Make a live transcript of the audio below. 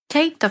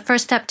Take the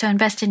first step to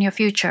invest in your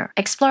future.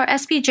 Explore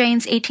SB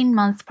Jain's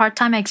 18-month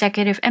part-time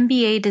executive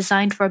MBA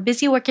designed for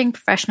busy working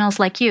professionals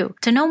like you.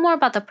 To know more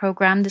about the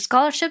program, the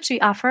scholarships we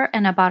offer,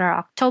 and about our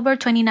October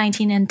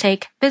 2019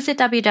 intake, visit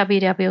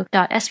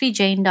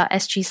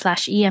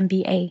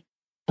www.svjain.sg/EMBA.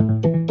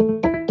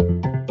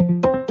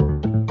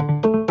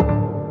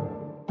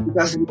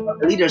 Because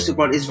without leader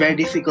support, it's very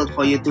difficult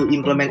for you to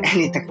implement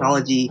any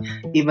technology,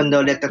 even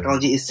though that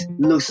technology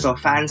looks so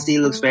fancy,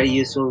 looks very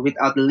useful.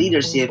 Without the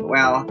leadership,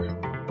 well,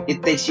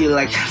 it takes you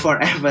like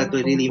forever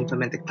to really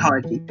implement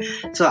technology.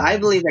 So I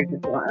believe like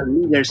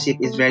leadership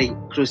is very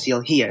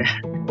crucial here.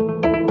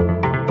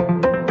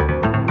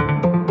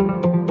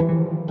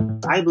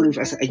 I believe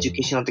as an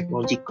educational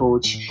technology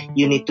coach,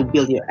 you need to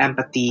build your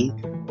empathy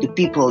to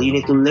people. You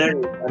need to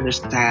learn to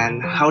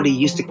understand how they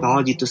use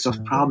technology to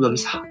solve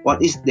problems.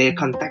 What is their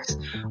context?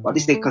 What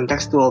is the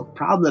contextual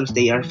problems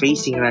they are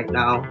facing right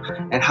now?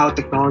 And how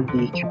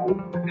technology can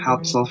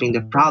help solving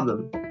the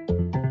problem.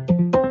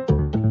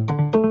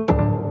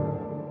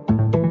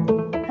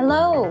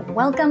 Hello,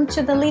 welcome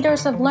to the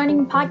Leaders of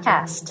Learning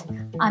podcast.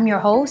 I'm your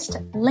host,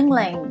 Ling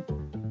Ling.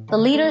 The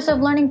Leaders of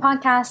Learning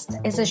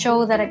podcast is a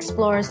show that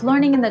explores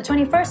learning in the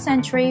 21st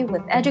century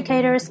with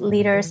educators,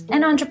 leaders,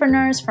 and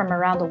entrepreneurs from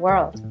around the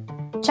world.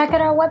 Check out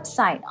our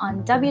website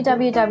on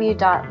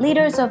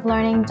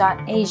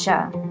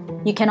www.leadersoflearning.asia.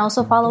 You can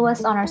also follow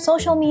us on our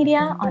social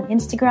media on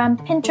Instagram,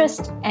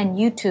 Pinterest, and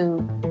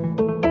YouTube.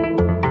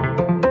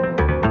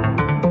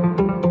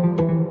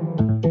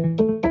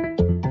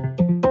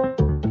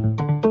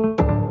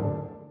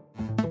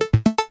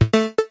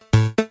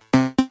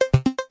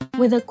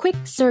 With a quick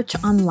search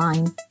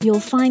online, you'll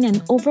find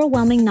an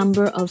overwhelming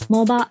number of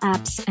mobile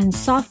apps and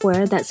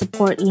software that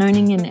support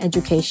learning and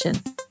education.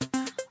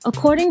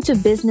 According to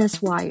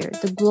Business Wire,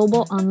 the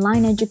global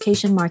online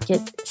education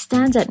market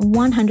stands at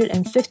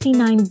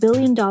 $159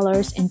 billion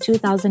in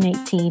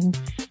 2018,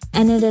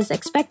 and it is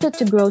expected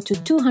to grow to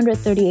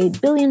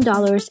 $238 billion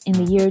in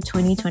the year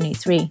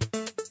 2023.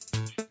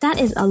 That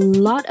is a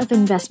lot of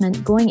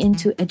investment going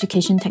into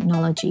education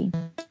technology.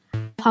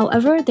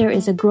 However, there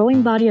is a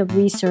growing body of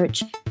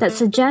research that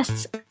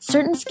suggests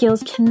certain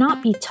skills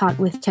cannot be taught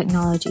with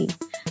technology,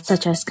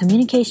 such as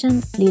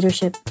communication,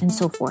 leadership, and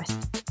so forth.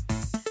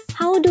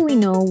 How do we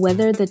know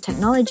whether the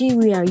technology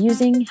we are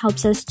using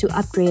helps us to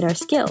upgrade our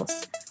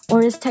skills?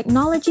 Or is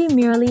technology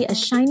merely a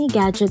shiny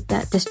gadget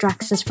that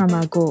distracts us from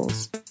our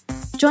goals?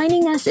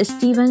 Joining us is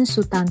Steven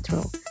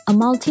Sutantro, a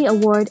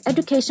multi-award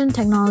education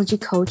technology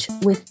coach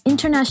with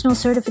international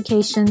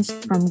certifications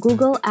from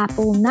Google,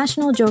 Apple,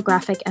 National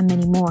Geographic, and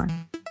many more.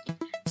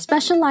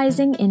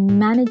 Specializing in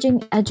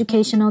managing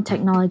educational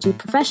technology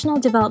professional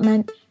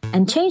development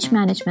and change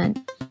management,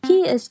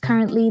 he is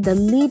currently the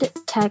lead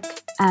tech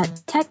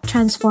at Tech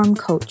Transform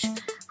Coach,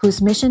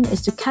 whose mission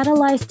is to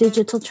catalyze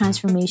digital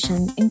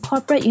transformation in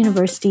corporate,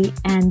 university,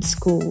 and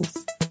schools.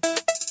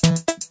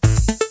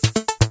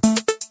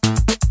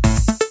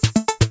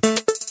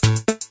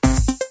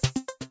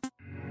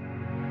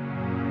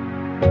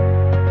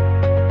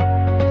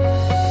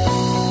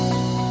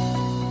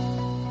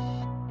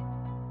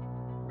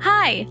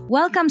 Hi,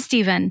 welcome,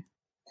 Steven.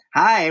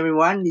 Hi,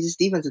 everyone. This is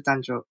Steven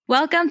Sutantro.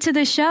 Welcome to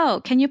the show.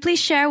 Can you please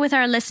share with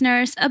our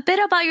listeners a bit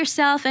about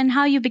yourself and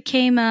how you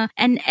became an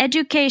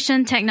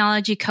education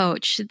technology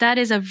coach? That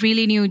is a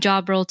really new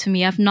job role to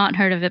me. I've not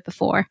heard of it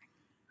before.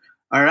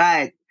 All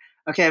right.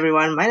 Okay,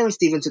 everyone. My name is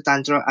Steven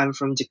Sutantro. I'm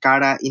from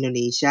Jakarta,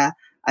 Indonesia.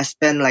 I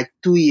spent like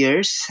 2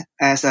 years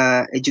as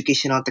an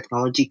educational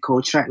technology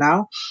coach right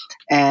now.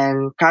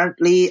 And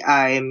currently,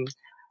 I'm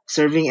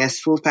serving as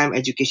full-time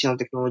educational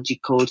technology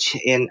coach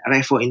in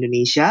Revo,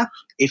 Indonesia.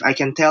 If I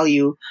can tell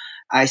you,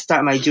 I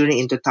start my journey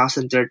in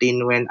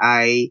 2013 when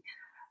I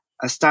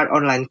start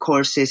online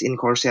courses in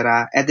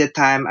Coursera. At that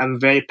time, I'm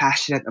very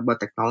passionate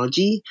about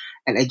technology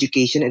and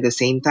education at the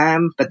same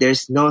time, but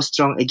there's no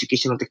strong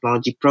educational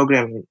technology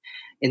program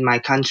in my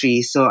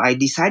country. So I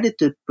decided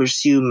to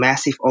pursue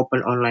massive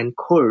open online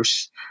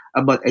course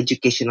about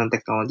educational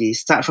technology.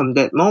 Start from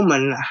that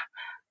moment,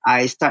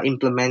 I start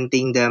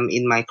implementing them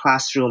in my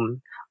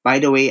classroom. By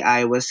the way,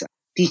 I was a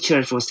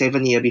teacher for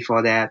 7 years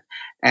before that.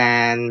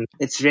 And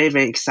it's very,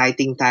 very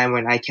exciting time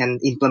when I can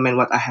implement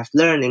what I have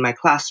learned in my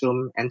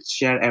classroom and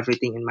share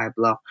everything in my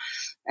blog.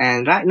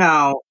 And right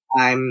now,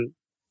 I'm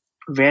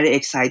very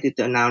excited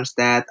to announce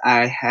that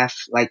I have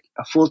like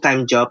a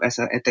full-time job as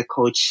a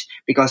coach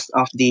because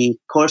of the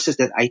courses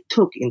that I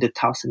took in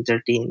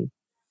 2013.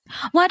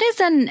 What is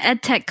an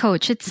EdTech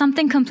coach? It's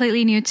something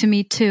completely new to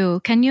me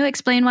too. Can you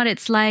explain what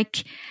it's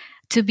like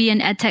to be an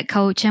EdTech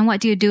coach and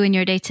what do you do in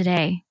your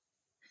day-to-day?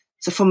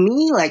 So for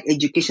me, like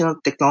educational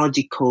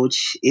technology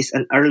coach is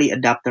an early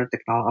adopter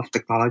of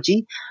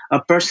technology, a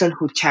person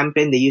who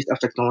champions the use of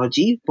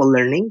technology for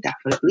learning,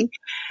 definitely.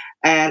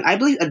 And I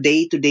believe a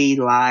day-to-day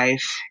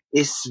life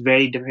is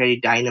very, very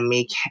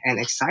dynamic and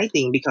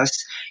exciting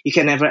because you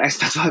can never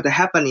expect what to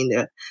happen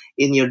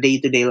in your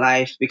day-to-day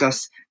life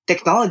because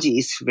technology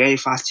is very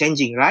fast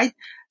changing, right?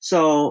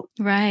 So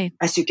Right.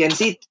 as you can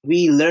see,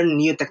 we learn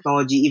new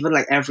technology, even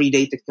like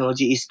everyday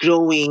technology is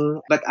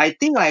growing. But I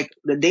think like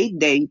the day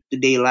to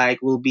day life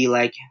will be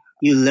like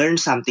you learn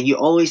something. You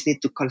always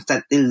need to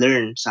constantly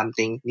learn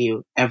something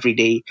new every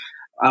day.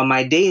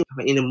 My day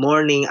in the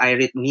morning, I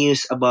read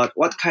news about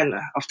what kind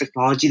of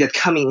technology that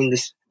coming in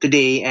this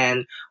today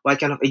and what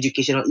kind of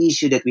educational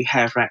issue that we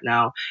have right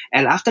now.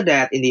 And after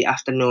that, in the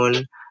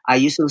afternoon, I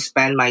usually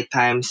spend my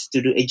times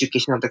to do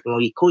educational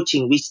technology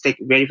coaching, which take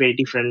very, very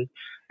different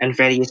and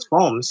various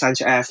forms,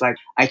 such as like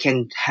I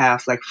can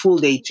have like full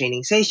day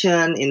training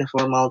session,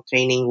 informal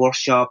training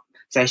workshop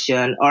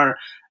session, or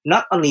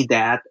not only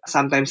that,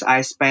 sometimes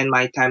I spend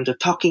my time to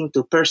talking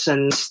to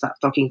persons,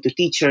 talking to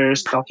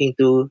teachers, talking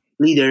to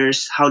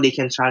leaders, how they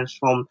can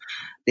transform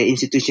the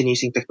institution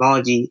using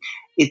technology.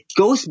 It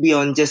goes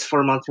beyond just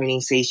formal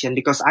training session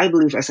because I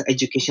believe as an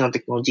educational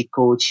technology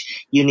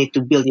coach, you need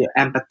to build your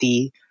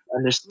empathy,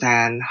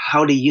 understand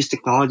how they use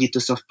technology to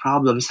solve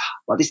problems,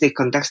 what is the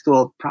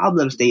contextual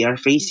problems they are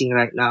facing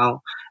right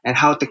now, and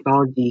how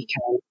technology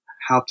can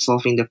help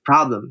solving the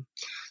problem.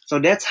 So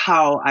that's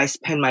how I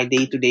spend my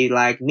day to day,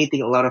 like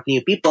meeting a lot of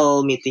new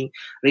people,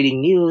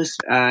 reading news,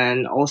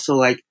 and also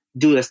like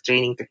do a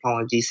training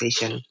technology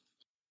session.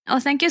 Oh,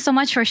 thank you so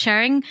much for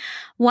sharing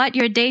what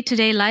your day to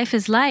day life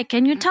is like.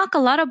 And you talk a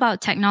lot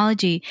about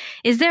technology.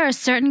 Is there a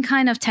certain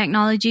kind of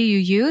technology you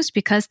use?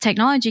 Because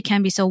technology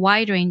can be so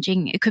wide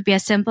ranging. It could be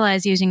as simple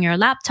as using your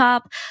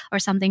laptop or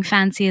something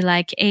fancy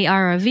like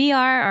AR or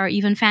VR or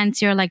even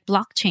fancier like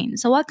blockchain.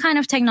 So what kind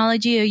of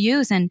technology you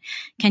use? And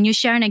can you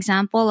share an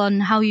example on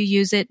how you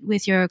use it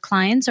with your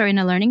clients or in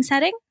a learning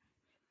setting?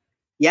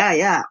 Yeah,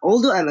 yeah.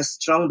 Although I'm a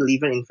strong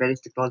believer in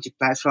various technology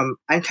platform,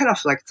 I'm kind of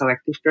like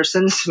selective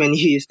person when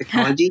you use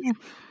technology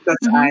because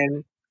Hmm.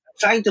 I'm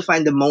trying to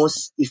find the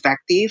most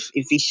effective,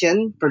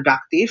 efficient,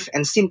 productive,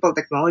 and simple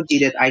technology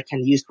that I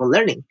can use for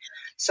learning.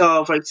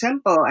 So, for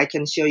example, I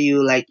can show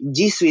you like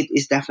G Suite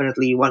is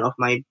definitely one of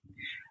my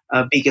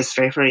biggest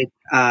favorite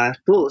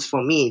tools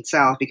for me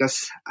itself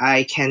because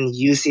I can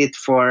use it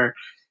for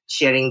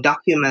sharing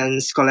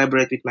documents,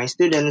 collaborate with my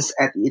students,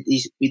 and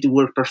it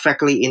work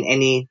perfectly in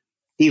any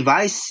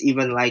device,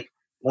 even like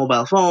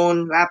mobile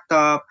phone,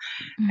 laptop,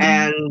 Hmm.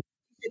 and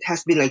it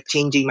has been like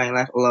changing my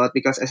life a lot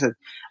because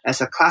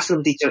as a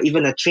classroom teacher,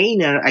 even a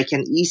trainer, I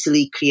can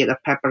easily create a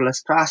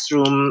paperless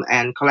classroom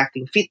and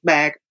collecting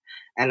feedback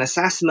and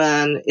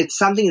assessment. It's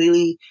something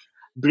really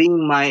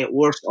bring my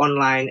work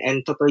online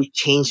and totally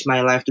change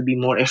my life to be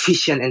more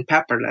efficient and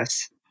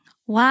paperless.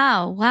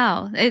 Wow,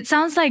 wow. It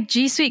sounds like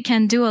G Suite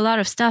can do a lot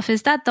of stuff.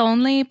 Is that the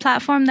only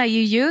platform that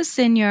you use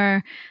in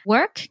your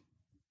work?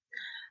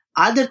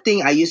 Other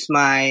thing, I use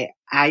my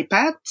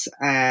iPad,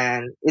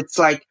 and it's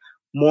like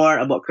more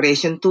about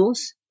creation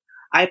tools.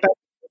 iPad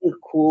is really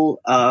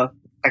cool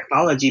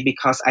technology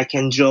because I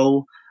can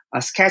draw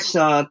a sketch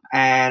note,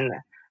 and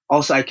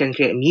also I can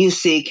create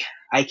music.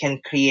 I can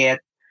create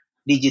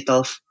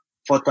digital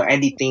photo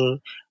editing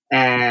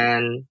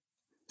and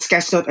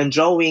sketch note and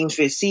drawings.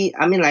 We see,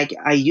 I mean, like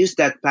I use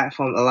that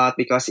platform a lot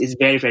because it's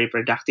very, very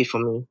productive for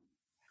me.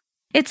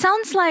 It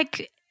sounds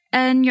like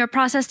in your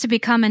process to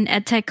become an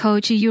edtech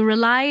coach, you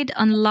relied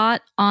a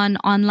lot on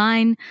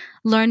online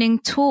learning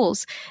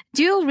tools.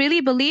 Do you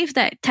really believe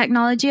that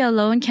technology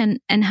alone can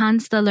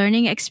enhance the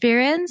learning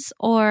experience,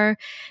 or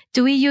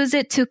do we use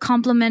it to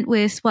complement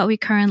with what we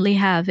currently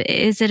have?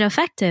 Is it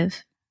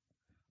effective?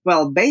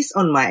 Well, based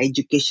on my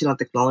educational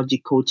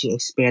technology coaching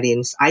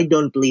experience, I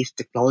don't believe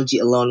technology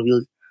alone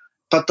will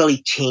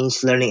totally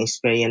change learning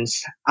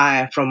experience.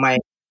 From my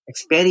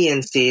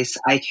experiences,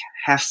 I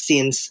have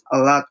seen a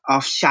lot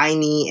of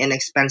shiny and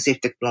expensive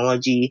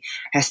technology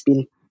has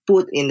been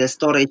put in the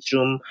storage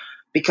room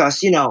because,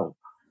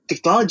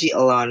 technology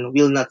alone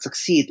will not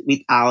succeed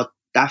without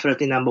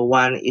definitely number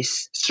one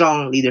is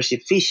strong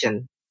leadership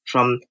vision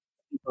from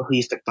people who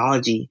use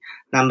technology.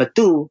 Number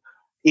two,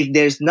 if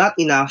there's not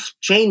enough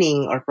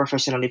training or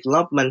professional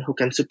development who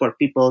can support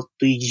people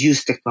to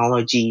use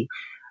technology,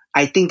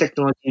 I think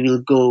technology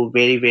will go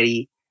very,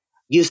 very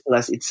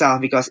useless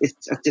itself because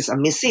it's just a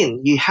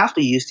machine. You have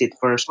to use it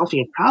for solving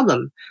a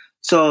problem.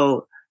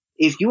 So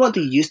if you want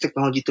to use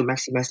technology to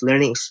maximize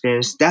learning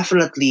experience,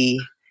 definitely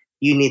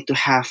you need to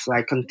have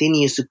like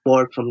continuous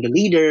support from the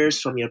leaders,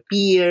 from your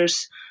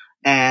peers,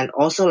 and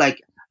also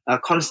like a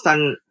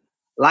constant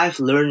life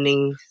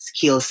learning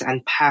skills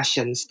and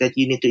passions that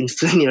you need to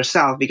instill in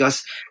yourself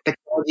because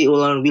technology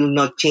alone will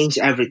not change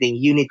everything.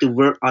 You need to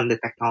work on the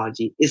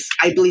technology.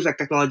 I believe that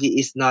technology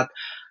is not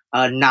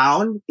a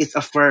noun, it's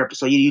a verb.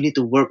 So you need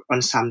to work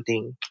on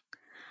something.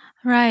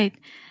 Right.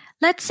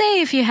 Let's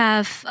say if you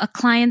have a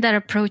client that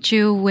approach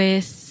you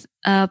with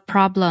a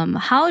problem,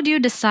 how do you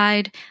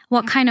decide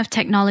what kind of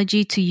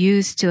technology to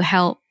use to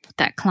help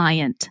that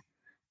client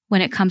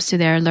when it comes to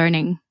their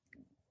learning?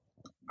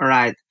 All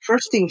right.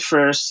 First thing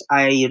first,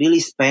 I really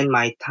spend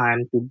my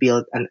time to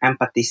build an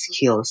empathy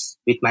skills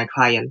with my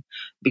client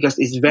because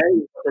it's very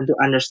important to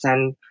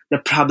understand the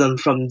problem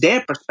from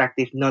their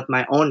perspective, not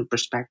my own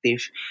perspective.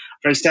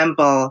 For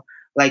example,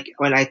 like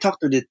when I talk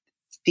to the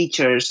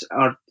teachers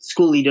or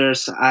school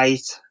leaders, I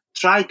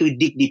try to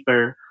dig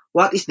deeper.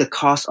 What is the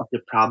cause of the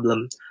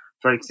problem?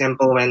 For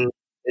example, when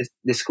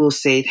the school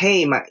said,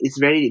 "Hey, it's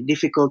very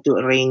difficult to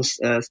arrange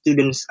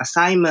students'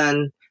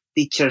 assignment,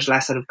 teachers'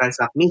 lesson plan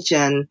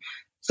submission."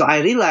 So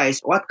I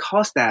realized what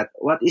caused that.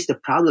 What is the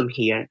problem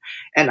here?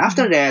 And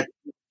after that,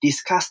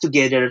 discuss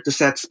together to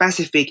set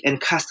specific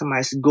and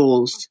customized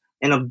goals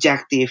and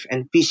objective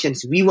and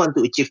visions we want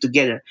to achieve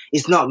together.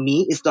 It's not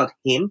me, it's not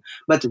him,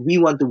 but we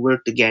want to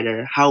work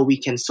together. How we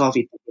can solve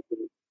it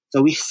together.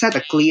 So we set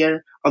a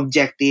clear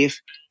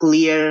objective,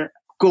 clear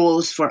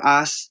goals for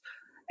us,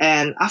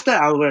 and after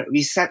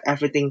we set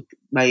everything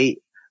by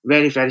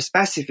very, very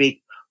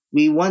specific,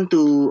 we want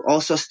to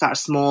also start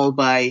small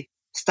by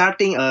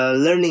starting a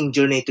learning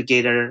journey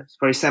together.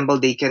 For example,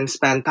 they can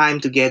spend time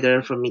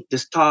together for me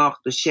to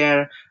talk, to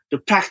share, to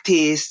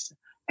practice.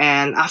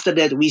 And after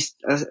that, we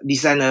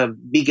design a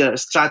bigger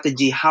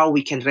strategy how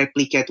we can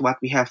replicate what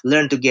we have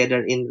learned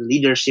together in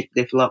leadership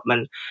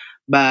development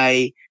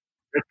by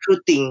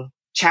recruiting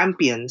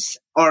champions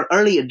or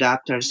early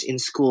adopters in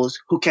schools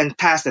who can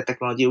test the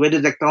technology,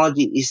 whether the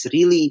technology is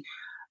really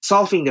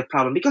solving the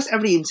problem. Because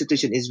every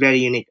institution is very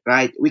unique,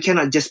 right? We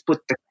cannot just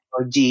put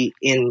technology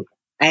in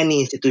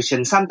any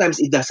institution. Sometimes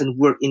it doesn't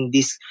work in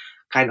this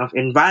kind of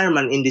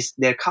environment, in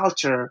their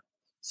culture.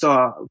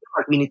 So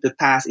we need to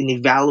test and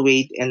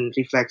evaluate and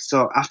reflect.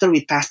 So after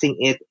we testing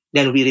it,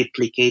 then we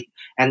replicate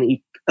and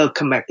it'll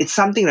come back. It's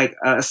something like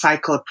a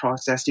cycle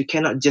process. You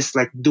cannot just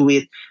like do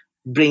it,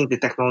 bring the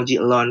technology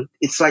alone.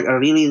 It's like a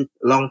really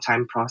long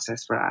time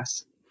process for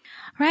us.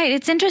 Right.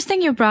 It's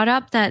interesting you brought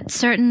up that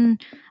certain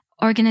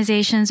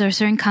organizations or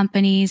certain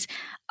companies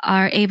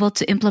are able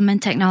to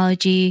implement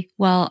technology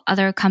while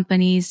other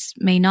companies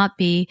may not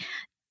be.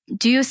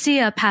 Do you see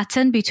a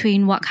pattern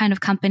between what kind of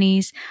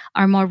companies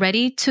are more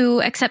ready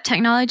to accept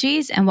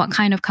technologies and what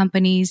kind of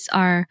companies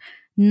are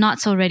not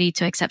so ready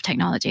to accept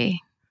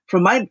technology?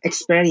 From my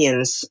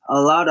experience, a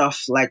lot of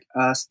like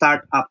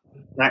startup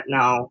right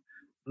now,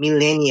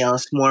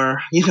 millennials,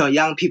 more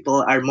young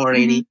people are more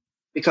ready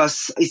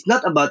because it's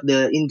not about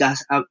the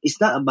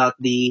it's not about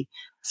the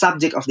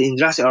subject of the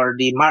industry or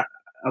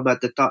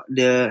about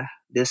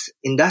this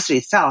industry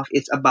itself.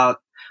 It's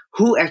about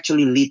who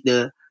actually lead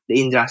the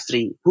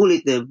industry, who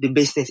lead the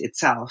business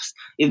itself.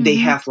 If they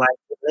have like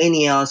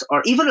millennials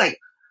or even like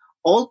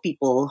old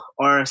people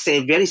or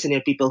say very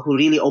senior people who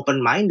really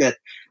open-minded,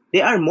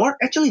 they are more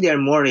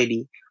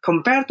ready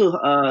compared to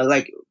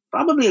like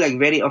probably like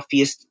very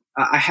obvious.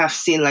 I have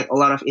seen like a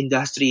lot of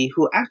industry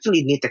who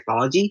actually need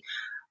technology,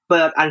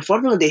 but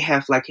unfortunately they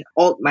have like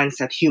old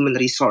mindset human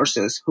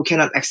resources who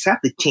cannot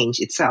accept the change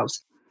itself.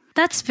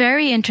 That's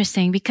very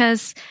interesting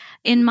because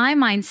in my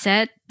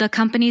mindset, the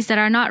companies that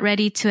are not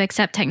ready to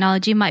accept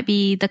technology might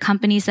be the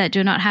companies that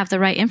do not have the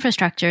right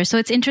infrastructure. So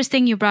it's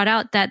interesting you brought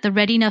out that the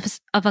readiness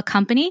of a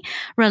company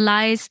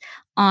relies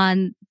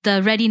on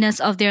the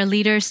readiness of their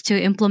leaders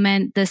to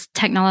implement this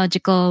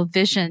technological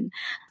vision.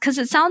 Because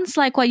it sounds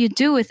like what you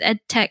do with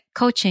EdTech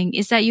coaching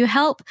is that you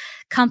help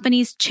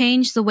companies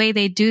change the way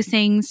they do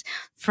things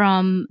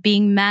from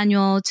being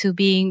manual to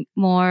being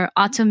more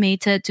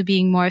automated to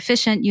being more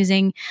efficient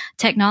using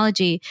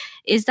technology.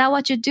 Is that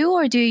what you do,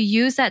 or do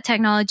you use that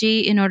technology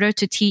in order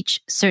to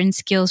teach certain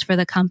skills for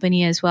the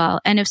company as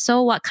well? And if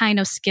so, what kind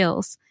of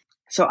skills?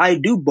 So I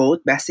do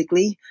both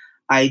basically.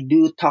 I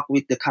do talk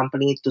with the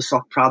company to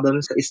solve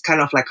problems. It's kind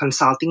of like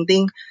consulting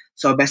thing.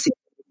 So basically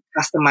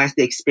customize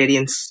the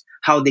experience,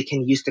 how they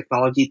can use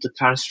technology to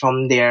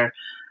transform their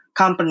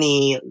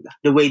company,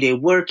 the way they're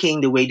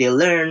working, the way they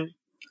learn.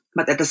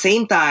 But at the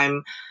same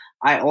time,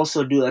 I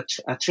also do a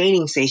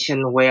training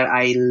session where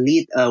I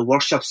lead a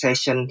workshop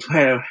session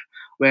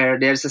where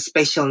there's a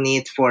special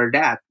need for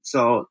that.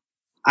 So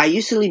I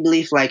usually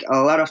believe like a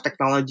lot of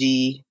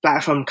technology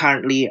platform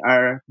currently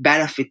are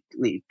benefit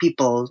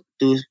people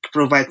to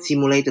provide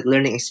simulated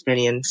learning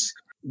experience.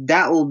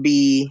 That will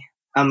be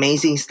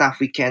amazing stuff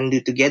we can do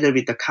together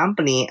with the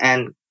company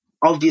and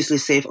obviously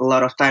save a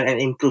lot of time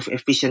and improve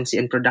efficiency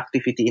and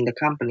productivity in the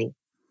company.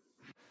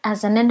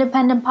 As an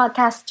independent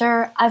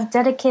podcaster, I've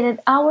dedicated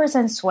hours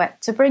and sweat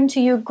to bring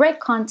to you great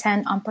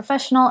content on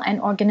professional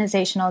and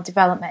organizational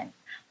development.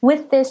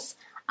 With this,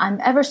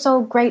 I'm ever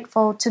so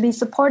grateful to be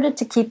supported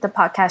to keep the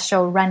podcast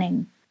show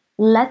running.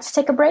 Let's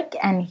take a break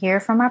and hear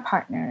from our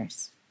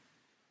partners.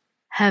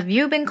 Have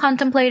you been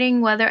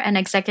contemplating whether an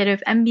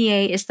executive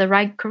MBA is the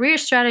right career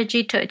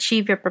strategy to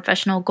achieve your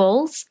professional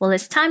goals? Well,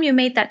 it's time you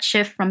made that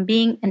shift from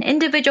being an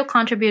individual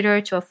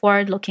contributor to a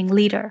forward-looking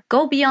leader.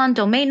 Go beyond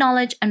domain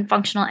knowledge and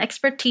functional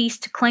expertise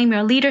to claim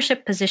your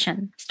leadership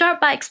position. Start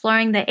by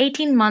exploring the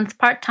 18-month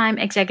part-time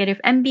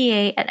executive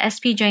MBA at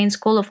SP Jain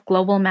School of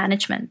Global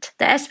Management.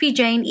 The SP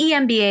Jain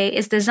eMBA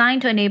is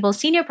designed to enable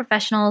senior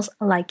professionals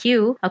like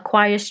you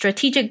acquire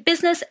strategic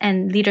business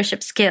and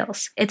leadership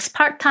skills. Its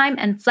part-time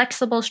and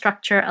flexible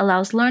structure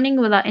allows learning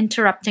without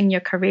interrupting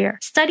your career.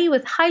 Study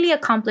with highly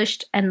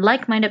accomplished and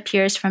like-minded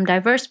peers from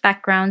diverse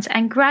backgrounds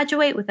and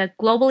graduate with a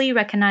globally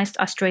recognized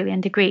Australian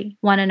degree.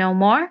 Want to know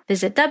more?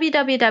 Visit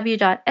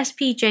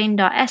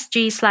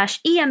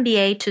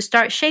www.spjain.sg/emba to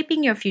start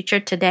shaping your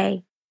future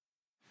today.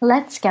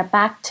 Let's get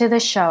back to the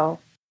show.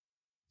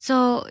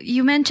 So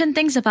you mentioned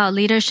things about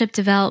leadership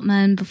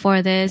development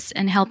before this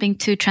and helping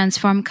to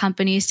transform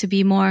companies to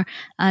be more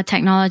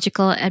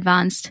technological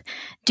advanced.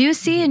 Do you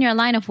see in your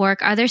line of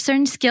work, are there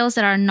certain skills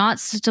that are not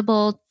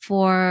suitable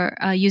for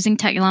using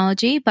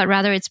technology, but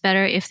rather it's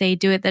better if they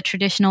do it the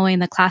traditional way in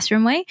the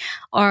classroom way?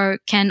 Or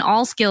can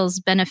all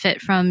skills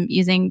benefit from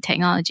using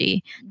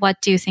technology?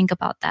 What do you think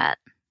about that?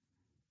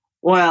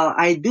 Well,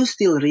 I do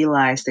still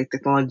realize that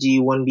technology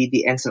won't be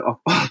the answer of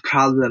all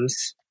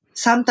problems.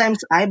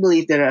 Sometimes I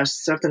believe there are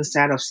certain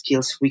set of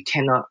skills we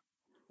cannot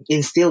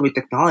instill with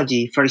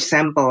technology. For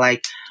example,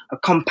 like a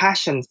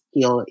compassion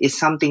skill is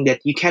something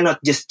that you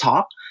cannot just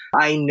talk.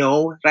 I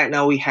know right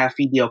now we have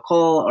video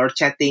call or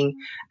chatting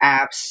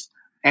apps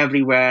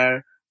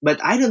everywhere, but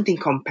I don't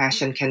think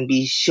compassion can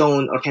be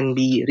shown or can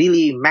be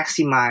really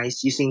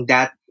maximized using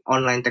that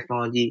online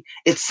technology.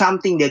 It's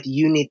something that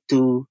you need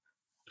to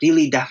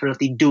really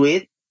definitely do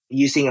it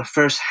using a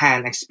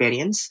first-hand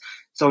experience.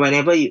 So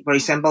whenever you, for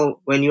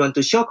example, when you want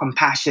to show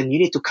compassion, you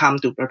need to come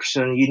to a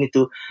person, you need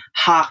to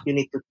hug, you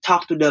need to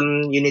talk to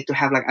them, you need to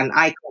have like an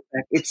eye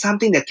contact. It's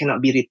something that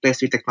cannot be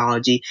replaced with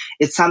technology.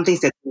 It's something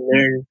that you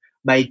learn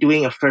by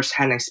doing a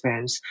first-hand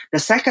experience. The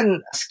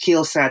second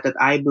skill set that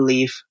I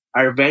believe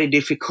are very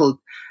difficult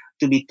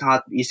to be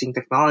taught using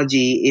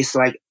technology is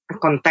like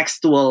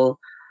contextual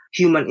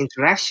human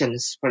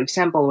interactions. For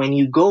example, when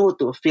you go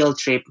to a field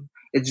trip,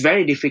 it's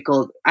very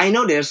difficult. I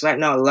know there's right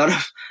now a lot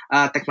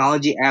of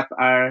technology app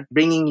are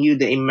bringing you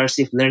the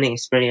immersive learning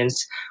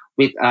experience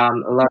with a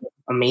lot of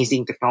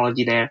amazing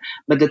technology there.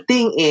 But the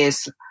thing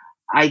is,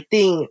 I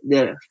think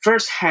the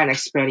first-hand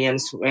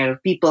experience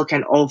where people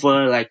can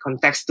offer like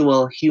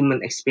contextual human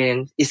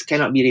experience is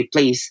cannot be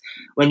replaced.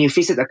 When you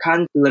visit a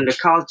country, learn the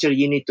culture,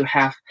 you need to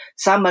have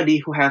somebody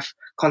who have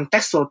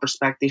contextual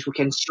perspective, who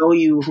can show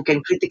you, who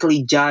can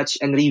critically judge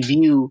and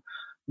review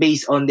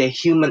based on the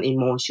human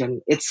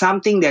emotion. It's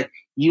something that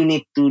you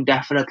need to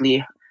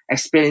definitely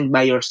experience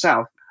by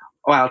yourself.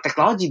 While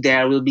technology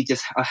there will be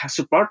just a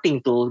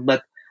supporting tool,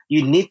 but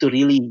you need to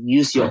really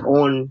use your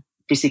own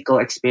physical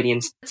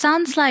experience. It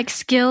sounds like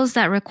skills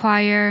that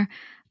require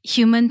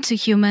human to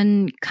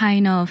human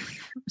kind of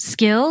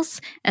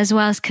skills as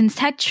well as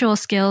contextual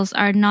skills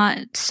are not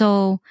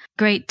so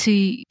great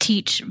to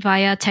teach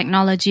via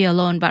technology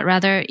alone, but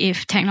rather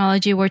if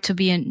technology were to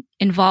be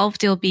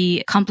involved, it'll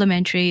be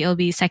complementary, it'll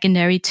be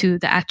secondary to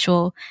the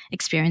actual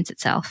experience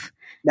itself.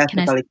 That's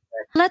totally correct.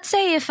 Let's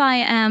say if I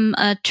am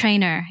a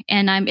trainer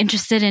and I'm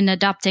interested in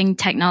adopting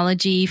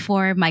technology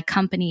for my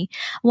company,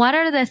 what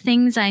are the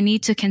things I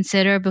need to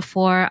consider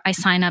before I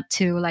sign up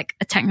to like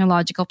a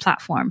technological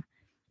platform?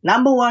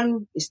 Number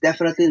one is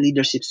definitely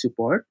leadership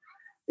support.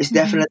 It's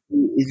definitely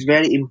it's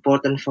very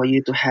important for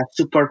you to have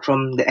support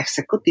from the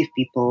executive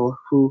people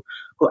who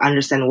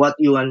understand what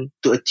you want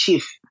to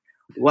achieve,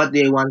 what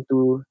they want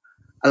to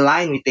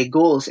align with their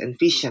goals and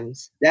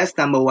visions. That's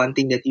number one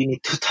thing that you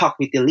need to talk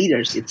with the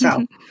leaders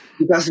itself.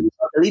 Because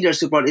without the leader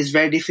support, it's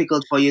very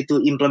difficult for you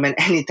to implement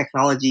any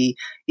technology,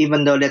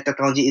 even though the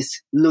technology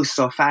looks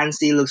so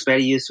fancy, looks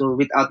very useful.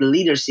 Without the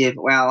leadership,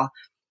 well,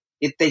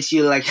 it takes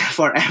you like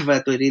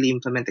forever to really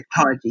implement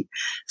technology.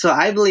 So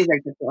I believe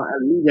like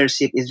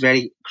leadership is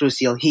very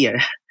crucial here.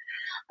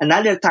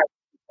 Another type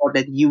of support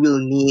that you will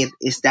need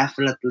is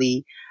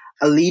definitely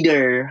a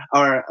leader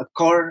or a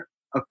core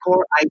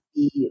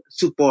IT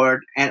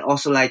support and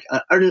also like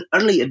an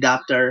early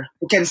adopter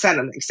who can set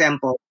an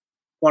example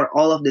for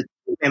all of the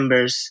team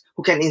members,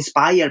 who can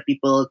inspire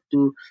people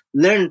to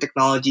learn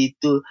technology,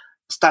 to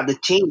start the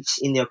change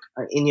in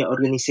your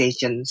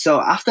organization. So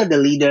after the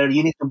leader,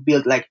 you need to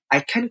build like I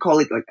can call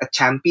it like a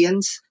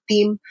champions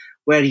team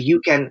where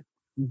you can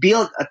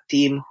build a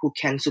team who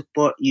can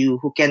support you,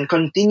 who can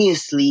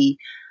continuously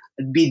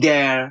be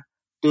there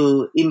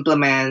to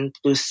implement,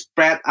 to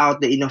spread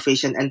out the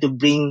innovation and to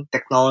bring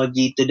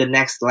technology to the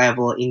next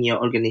level in your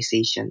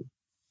organization.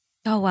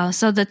 Oh, wow.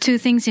 So the two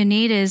things you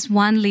need is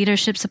one,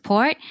 leadership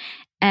support,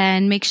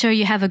 and make sure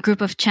you have a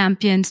group of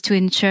champions to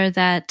ensure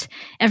that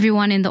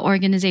everyone in the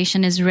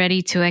organization is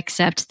ready to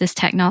accept this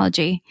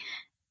technology.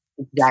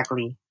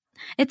 Exactly.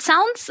 It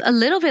sounds a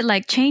little bit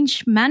like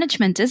change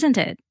management, isn't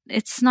it?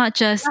 It's not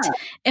just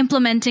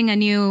implementing a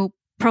new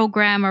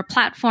program or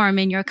platform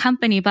in your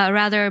company, but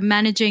rather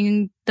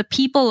managing the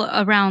people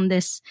around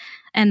this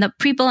and the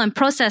people and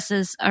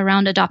processes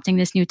around adopting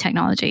this new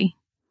technology.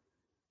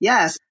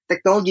 Yes,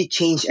 technology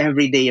change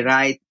every day,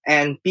 right?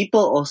 And people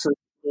also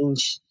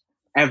change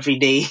every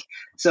day.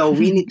 So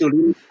we need to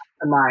really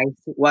customize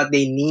what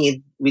they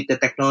need with the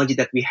technology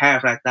that we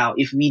have right now.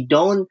 If we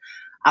don't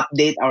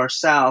update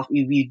ourselves,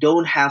 if we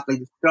don't have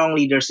like strong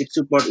leadership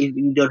support, if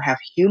we don't have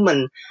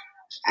human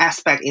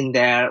aspect in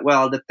there,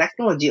 well, the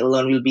technology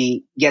alone will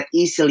be get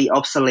easily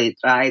obsolete,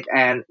 right?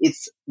 And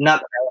it's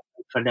not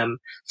relevant for them.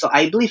 So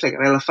I believe like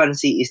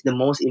relevancy is the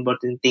most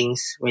important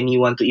things when you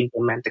want to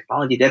implement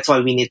technology. That's why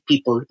we need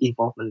people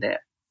involvement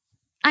there.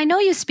 I know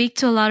you speak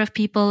to a lot of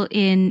people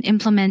in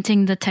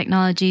implementing the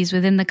technologies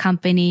within the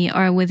company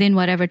or within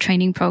whatever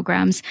training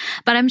programs,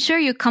 but I'm sure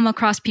you come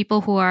across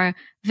people who are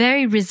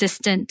very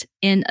resistant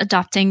in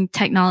adopting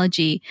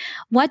technology.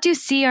 What do you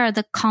see are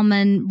the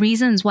common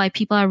reasons why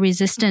people are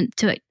resistant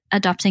to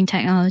adopting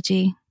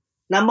technology?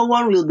 Number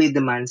one will be the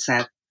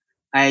mindset.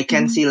 I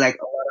can see like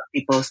a lot of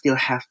people still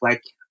have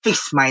like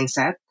fixed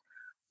mindset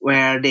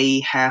where they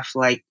have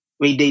like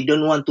where they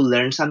don't want to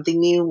learn something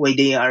new, where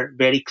they are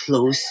very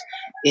close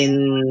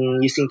in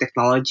using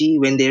technology,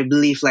 when they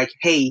believe like,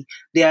 hey,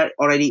 they are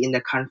already in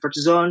the comfort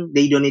zone,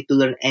 they don't need to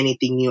learn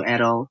anything new at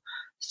all.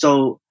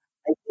 So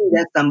I think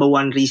that's number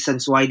one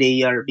reasons why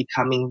they are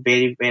becoming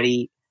very,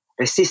 very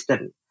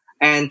resistant.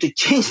 And to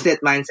change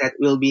that mindset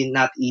will be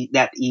not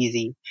that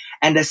easy.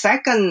 And the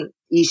second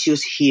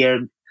issues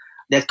here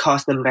that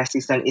cause them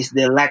resistance is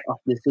the lack of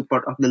the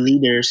support of the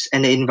leaders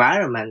and the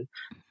environment.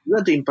 We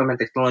want to implement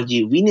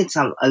technology. We need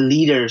some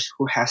leaders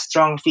who have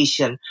strong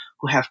vision,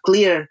 who have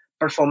clear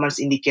performance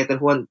indicator,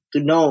 who want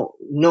to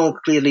know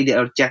clearly the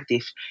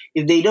objective.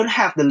 If they don't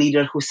have the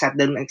leader who set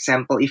them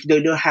example, if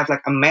they don't have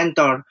like a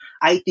mentor,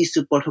 IT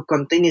support who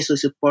continues to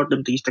support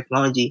them to use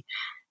technology,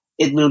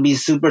 it will be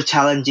super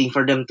challenging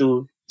for them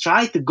to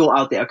try to go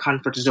out their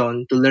comfort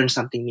zone to learn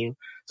something new.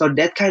 So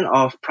that kind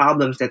of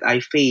problems that I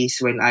face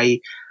when I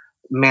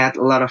met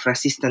a lot of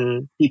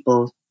resistant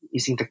people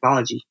using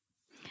technology.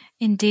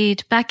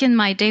 Indeed. Back in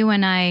my day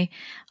when I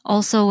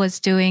also was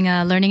doing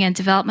learning and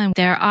development,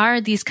 there are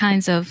these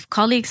kinds of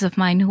colleagues of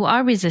mine who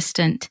are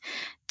resistant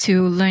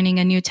to learning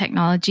a new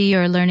technology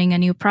or learning a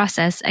new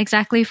process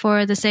exactly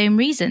for the same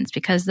reasons,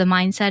 because the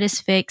mindset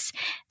is fixed,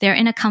 they're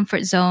in a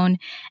comfort zone,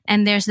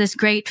 and there's this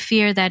great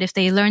fear that if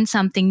they learn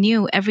something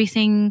new,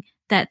 everything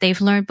that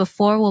they've learned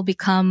before will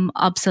become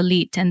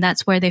obsolete. And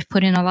that's where they've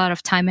put in a lot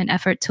of time and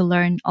effort to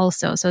learn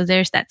also. So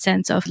there's that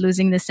sense of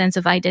losing the sense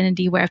of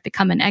identity where I've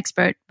become an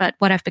expert, but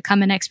what I've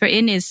become an expert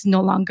in is no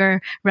longer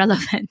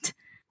relevant.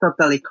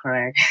 Totally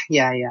correct.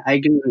 Yeah, I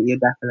agree with you,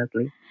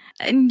 definitely.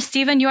 And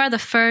Stephen, you are the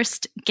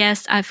first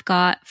guest I've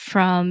got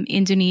from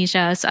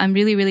Indonesia. So I'm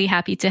really, really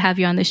happy to have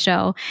you on the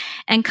show.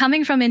 And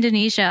coming from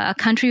Indonesia, a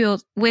country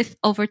with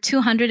over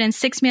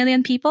 206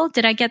 million people,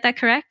 did I get that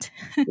correct?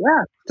 Yeah,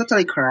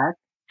 totally correct.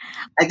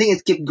 I think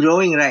it keeps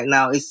growing right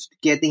now. It's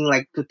getting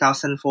like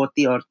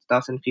 2040 or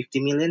 2050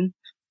 million.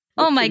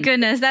 Oh my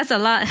goodness, that's a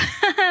lot.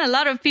 A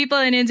lot of people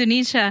in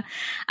Indonesia.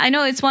 I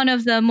know it's one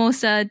of the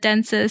most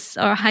densest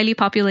or highly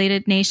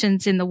populated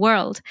nations in the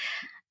world.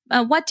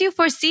 What do you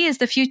foresee as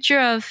the future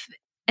of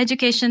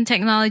education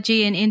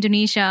technology in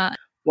Indonesia?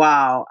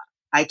 Wow,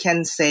 I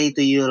can say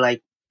to you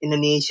like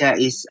Indonesia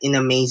is in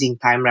amazing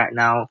time right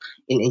now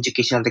in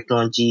educational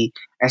technology.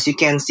 As you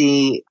can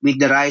see, with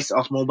the rise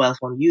of mobile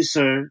phone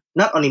user,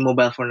 not only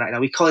mobile phone right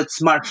now, we call it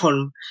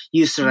smartphone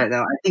user right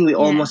now. I think we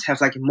almost have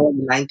like more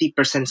than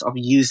 90% of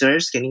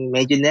users. Can you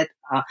imagine that?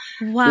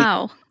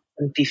 Wow.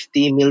 With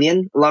 50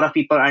 million. A lot of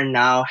people are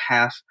now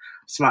have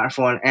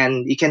smartphone,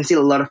 and you can see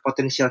a lot of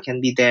potential can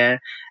be there.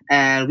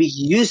 And we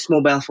use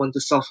mobile phone to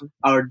solve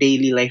our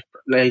daily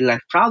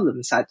life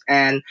problems.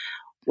 And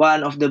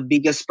one of the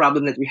biggest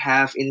problem that we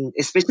have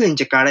especially in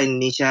Jakarta,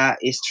 Indonesia,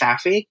 is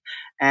traffic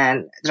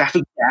and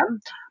traffic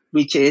jam,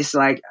 which is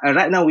like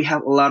right now we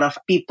have a lot of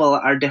people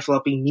are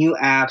developing new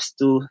apps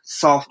to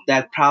solve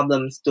that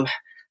problems, to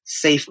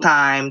save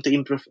time, to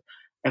improve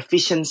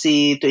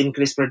efficiency, to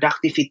increase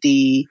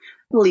productivity.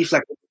 I believe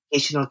like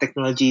educational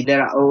technology,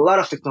 there are a lot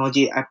of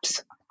technology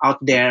apps out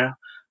there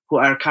who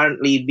are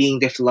currently being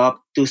developed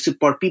to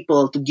support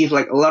people, to give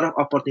like a lot of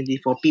opportunity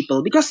for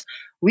people, because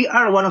we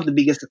are one of the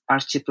biggest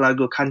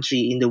archipelago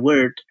country in the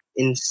world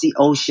in sea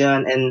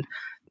ocean, and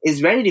it's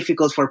very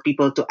difficult for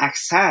people to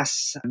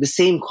access the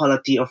same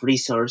quality of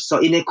resource. So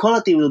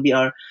inequality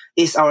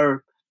is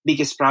our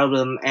biggest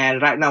problem.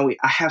 And right now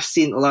I have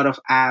seen a lot of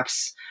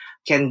apps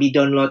can be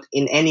downloaded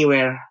in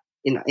anywhere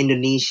in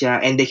Indonesia,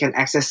 and they can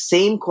access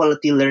same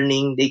quality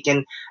learning. They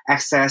can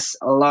access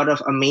a lot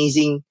of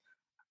amazing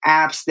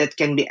apps that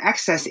can be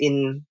accessed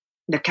in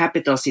the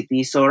capital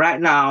city. So right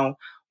now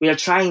we are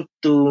trying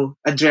to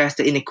address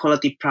the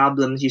inequality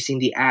problems using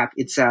the app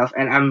itself.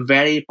 And I'm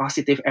very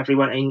positive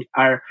everyone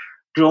are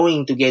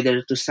growing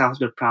together to solve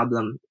the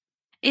problem.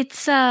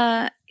 It's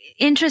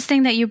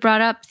interesting that you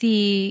brought up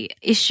the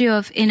issue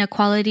of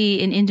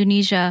inequality in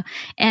Indonesia,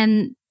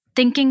 and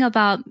thinking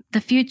about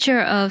the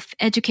future of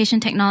education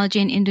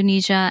technology in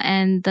Indonesia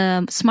and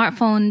the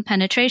smartphone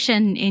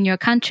penetration in your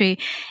country,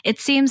 it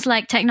seems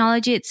like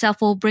technology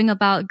itself will bring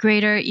about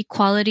greater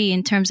equality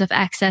in terms of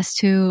access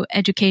to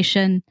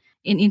education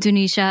in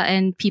Indonesia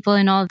and people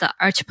in all the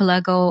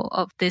archipelago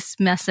of this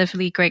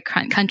massively great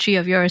country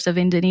of yours, of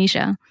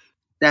Indonesia.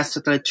 That's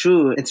totally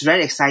true. It's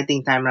very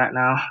exciting time right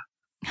now.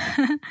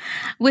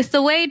 With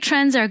the way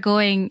trends are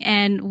going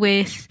and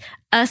with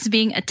us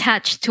being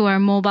attached to our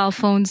mobile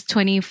phones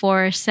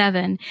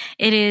 24/7,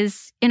 it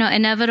is,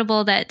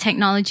 inevitable that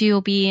technology will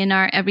be in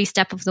our every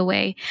step of the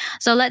way.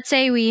 So let's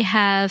say we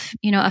have,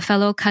 a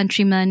fellow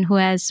countryman who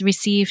has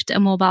received a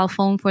mobile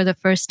phone for the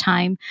first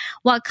time.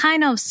 What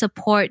kind of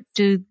support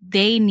do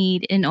they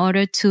need in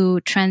order to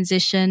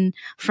transition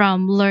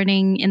from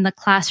learning in the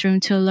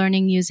classroom to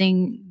learning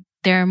using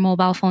their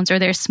mobile phones or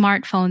their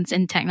smartphones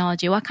in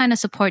technology? What kind of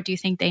support do you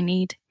think they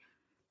need?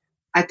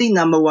 I think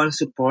number one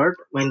support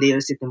when they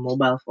receive the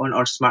mobile phone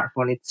or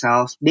smartphone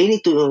itself, they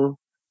need to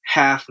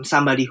have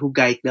somebody who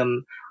guide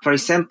them. For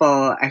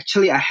example,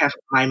 actually, I have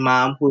my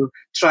mom who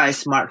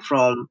tries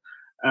smartphone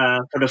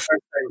for the first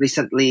time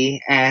recently,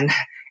 and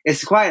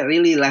it's quite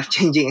really life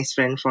changing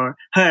experience for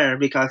her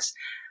because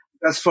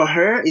for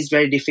her it's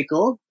very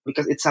difficult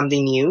because it's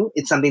something new.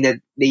 It's something that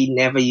they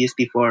never used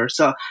before.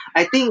 So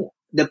I think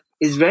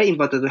it's very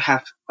important to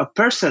have a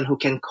person who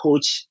can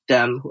coach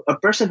them, a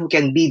person who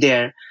can be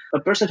there, a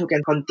person who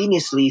can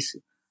continuously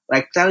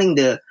like telling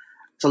the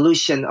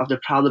solution of the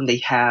problem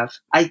they have.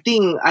 I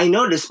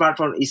know the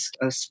smartphone is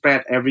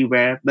spread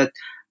everywhere, but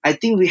I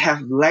think we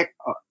have lack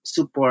of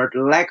support,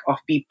 lack of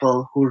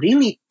people who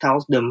really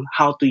tell them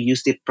how to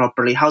use it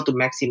properly, how to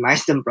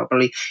maximize them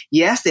properly.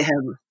 Yes, they have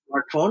a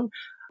smartphone,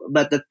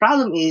 but the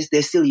problem is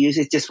they still use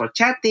it just for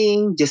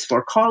chatting, just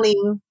for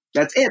calling.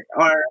 That's it.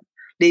 Or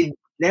they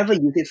never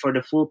use it for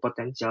the full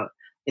potential.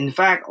 In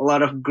fact, a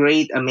lot of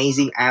great,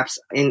 amazing apps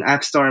in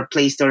App Store,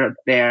 Play Store are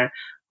there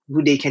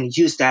who they can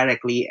use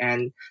directly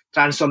and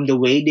transform the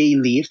way they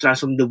live,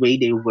 transform the way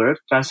they work,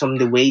 transform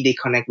the way they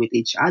connect with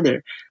each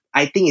other.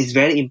 I think it's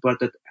very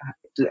important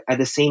at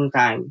the same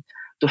time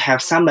to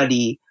have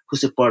somebody who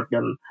support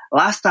them.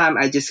 Last time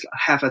I just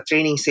have a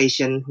training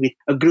session with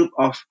a group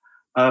of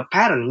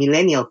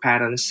millennial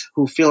parents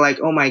who feel like,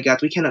 oh my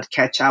God, we cannot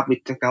catch up with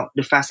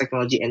the fast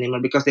technology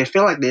anymore because they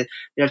feel like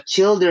their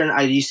children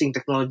are using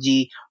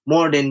technology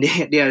more than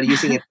they are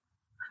using it.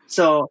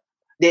 So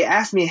they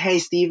asked me, hey,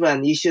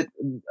 Steven, you should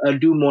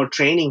do more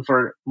training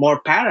for more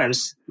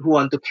parents who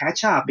want to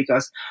catch up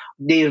because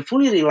they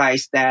fully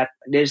realize that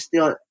there's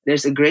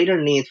a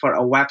greater need for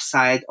a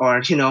website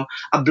or,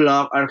 a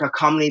blog or a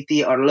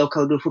community or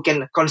local group who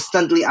can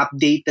constantly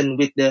update them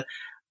with the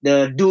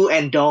do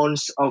and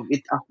don'ts of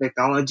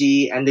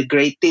technology and the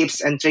great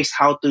tips and tricks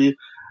how to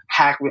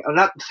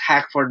not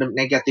hack for the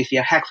negative,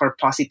 hack for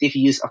positive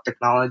use of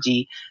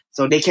technology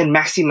so they can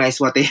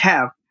maximize what they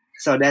have.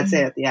 So that's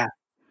it. Yeah.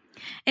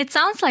 It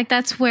sounds like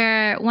that's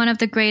where one of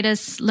the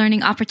greatest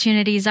learning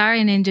opportunities are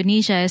in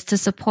Indonesia is to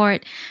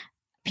support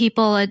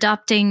people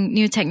adopting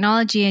new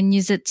technology and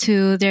use it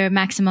to their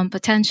maximum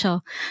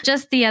potential.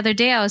 Just the other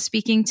day, I was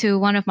speaking to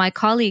one of my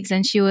colleagues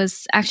and she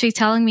was actually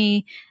telling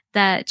me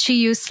that she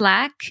used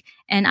Slack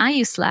and I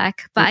use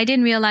Slack, but I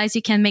didn't realize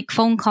you can make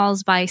phone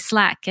calls by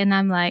Slack. And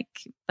I'm like,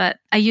 but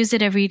I use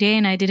it every day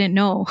and I didn't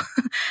know.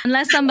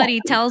 Unless somebody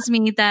tells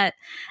me that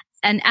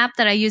an app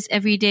that I use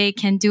every day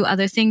can do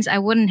other things, I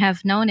wouldn't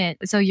have known it.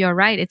 So you're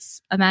right.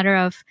 It's a matter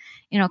of,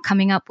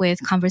 coming up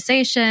with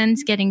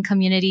conversations, getting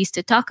communities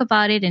to talk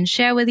about it and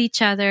share with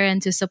each other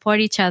and to support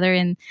each other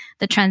in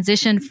the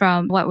transition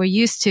from what we're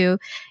used to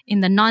in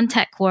the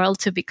non-tech world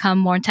to become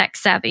more tech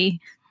savvy.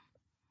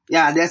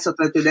 Yeah, that's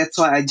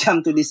why I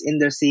jumped to this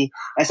industry.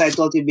 As I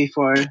told you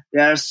before,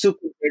 there are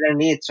super greater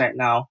needs right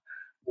now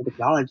in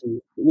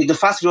technology. With the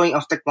fast growing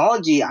of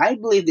technology, I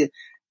believe that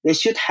they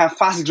should have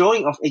fast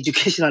growing of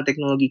educational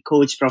technology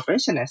coach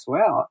profession as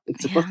well.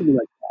 It's supposed to be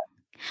like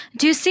that.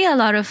 Do you see a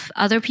lot of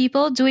other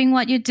people doing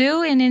what you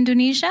do in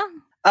Indonesia?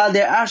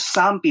 There are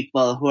some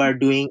people who are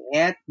doing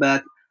it,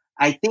 but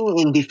I think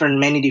in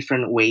many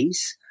different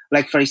ways.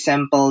 Like for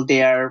example,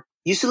 they are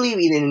usually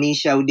in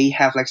Indonesia they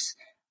have like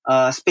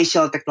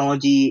special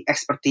technology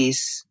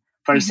expertise.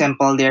 For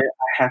example, there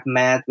I have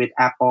met with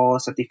Apple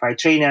certified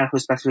trainer who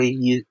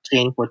specially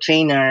train for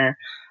trainer.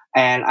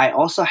 And I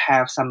also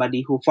have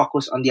somebody who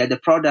focus on the other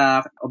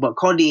product about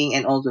coding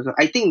and all that.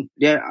 I think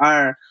there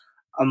are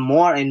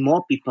more and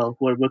more people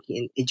who are working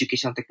in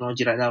educational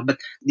technology right now, but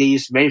they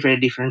use very, very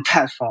different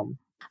platform.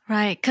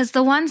 Right. Because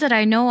the ones that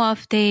I know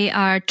of, they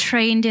are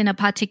trained in a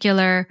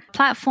particular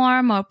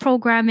platform or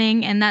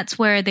programming, and that's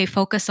where they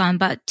focus on.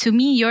 But to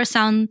me, yours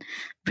sound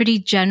pretty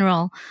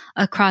general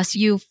across.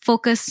 You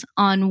focus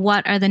on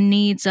what are the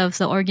needs of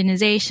the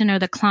organization or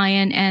the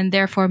client and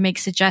therefore make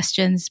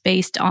suggestions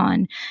based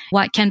on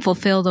what can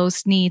fulfill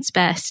those needs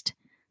best.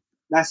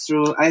 That's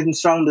true. I'm a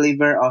strong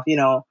believer of,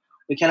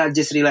 we cannot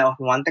just rely on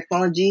one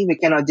technology. We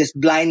cannot just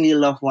blindly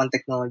love one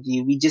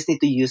technology. We just need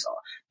to use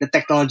the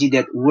technology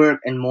that work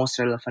and most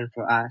relevant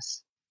for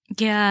us.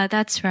 Yeah,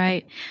 that's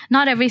right.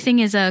 Not everything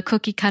is a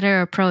cookie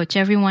cutter approach.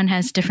 Everyone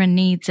has different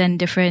needs and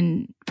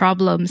different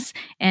problems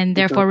and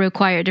therefore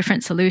require a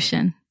different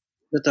solution.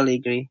 Totally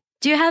agree.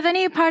 Do you have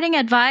any parting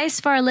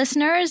advice for our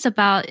listeners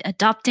about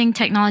adopting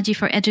technology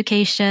for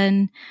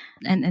education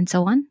and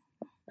so on?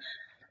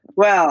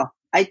 Well,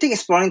 I think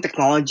exploring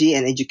technology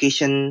and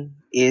education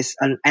is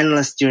an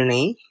endless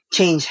journey.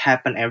 Change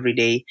happens every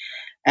day.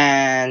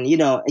 And,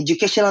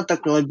 educational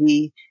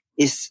technology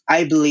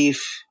I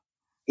believe,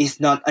 is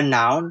not a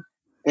noun.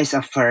 is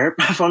a verb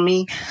for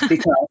me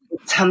because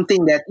it's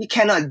something that you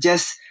cannot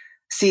just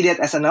see that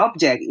as an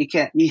object.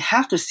 You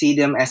have to see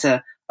them as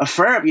a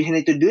verb. You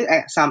need to do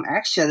some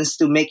actions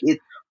to make it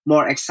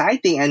more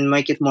exciting and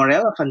make it more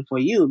relevant for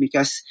you,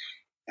 because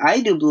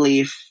I do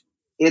believe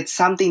it's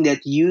something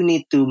that you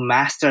need to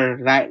master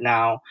right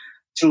now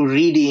through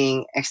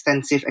reading,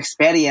 extensive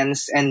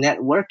experience, and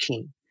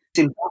networking. It's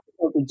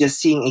impossible to just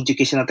seeing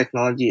educational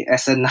technology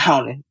as a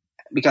noun,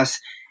 because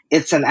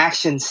it's an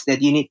actions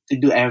that you need to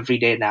do every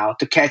day now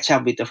to catch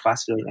up with the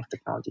fast growing of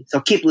technology.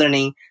 So keep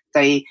learning,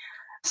 stay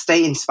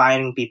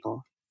inspiring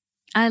people.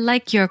 I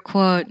like your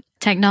quote,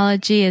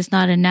 technology is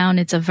not a noun,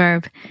 it's a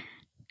verb.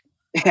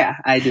 Yeah,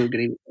 I do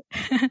agree with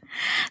it.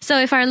 So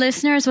if our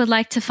listeners would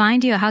like to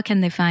find you, how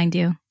can they find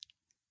you?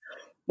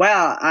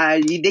 Well,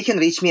 they can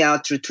reach me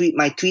out through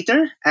my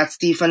Twitter at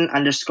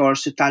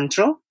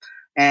Stephen_Sutantro.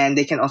 And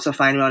they can also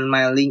find me on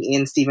my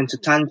LinkedIn, Stephen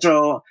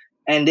Sutantro.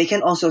 And they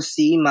can also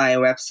see my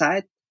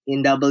website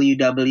in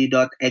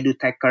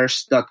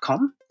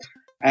www.edutechers.com.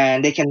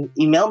 And they can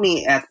email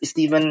me at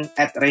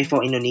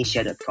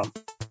steven@revoindonesia.com.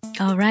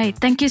 All right.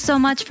 Thank you so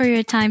much for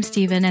your time,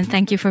 Stephen. And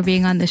thank you for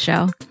being on the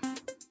show.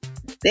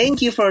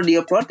 Thank you for the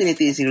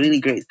opportunity. It's a really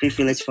great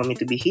privilege for me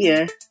to be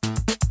here.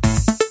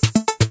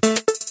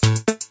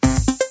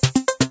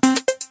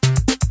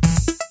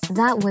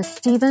 That was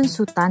Stephen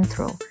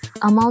Sutantro,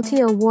 a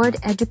multi-award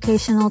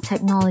educational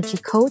technology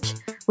coach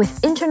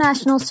with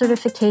international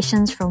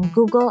certifications from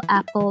Google,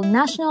 Apple,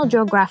 National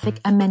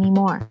Geographic, and many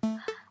more.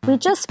 We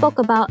just spoke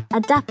about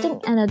adapting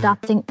and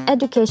adopting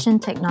education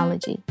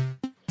technology.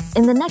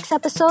 In the next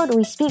episode,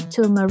 we speak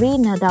to Marie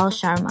Nadal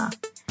Sharma.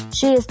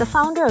 She is the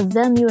founder of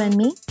Them, You and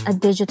Me, a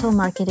digital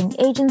marketing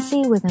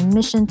agency with a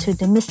mission to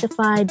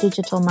demystify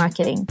digital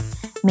marketing,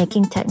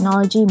 making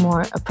technology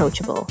more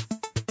approachable.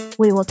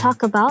 We will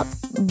talk about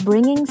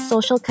bringing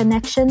social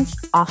connections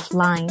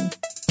offline.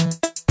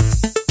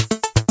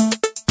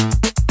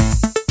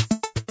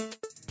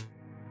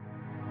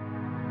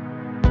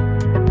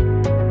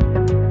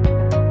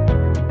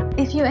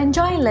 If you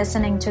enjoy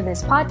listening to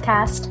this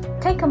podcast,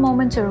 take a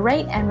moment to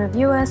rate and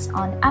review us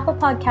on Apple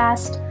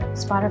Podcast,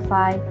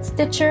 Spotify,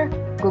 Stitcher,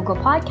 Google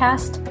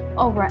Podcast,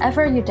 or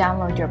wherever you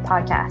download your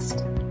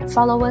podcast.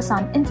 Follow us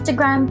on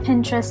Instagram,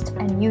 Pinterest,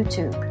 and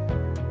YouTube.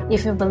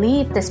 If you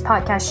believe this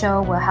podcast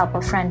show will help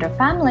a friend or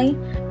family,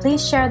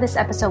 please share this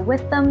episode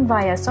with them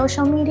via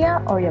social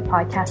media or your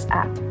podcast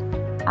app.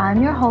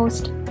 I'm your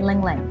host,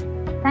 Ling Ling.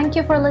 Thank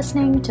you for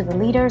listening to the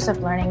Leaders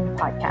of Learning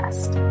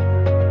podcast.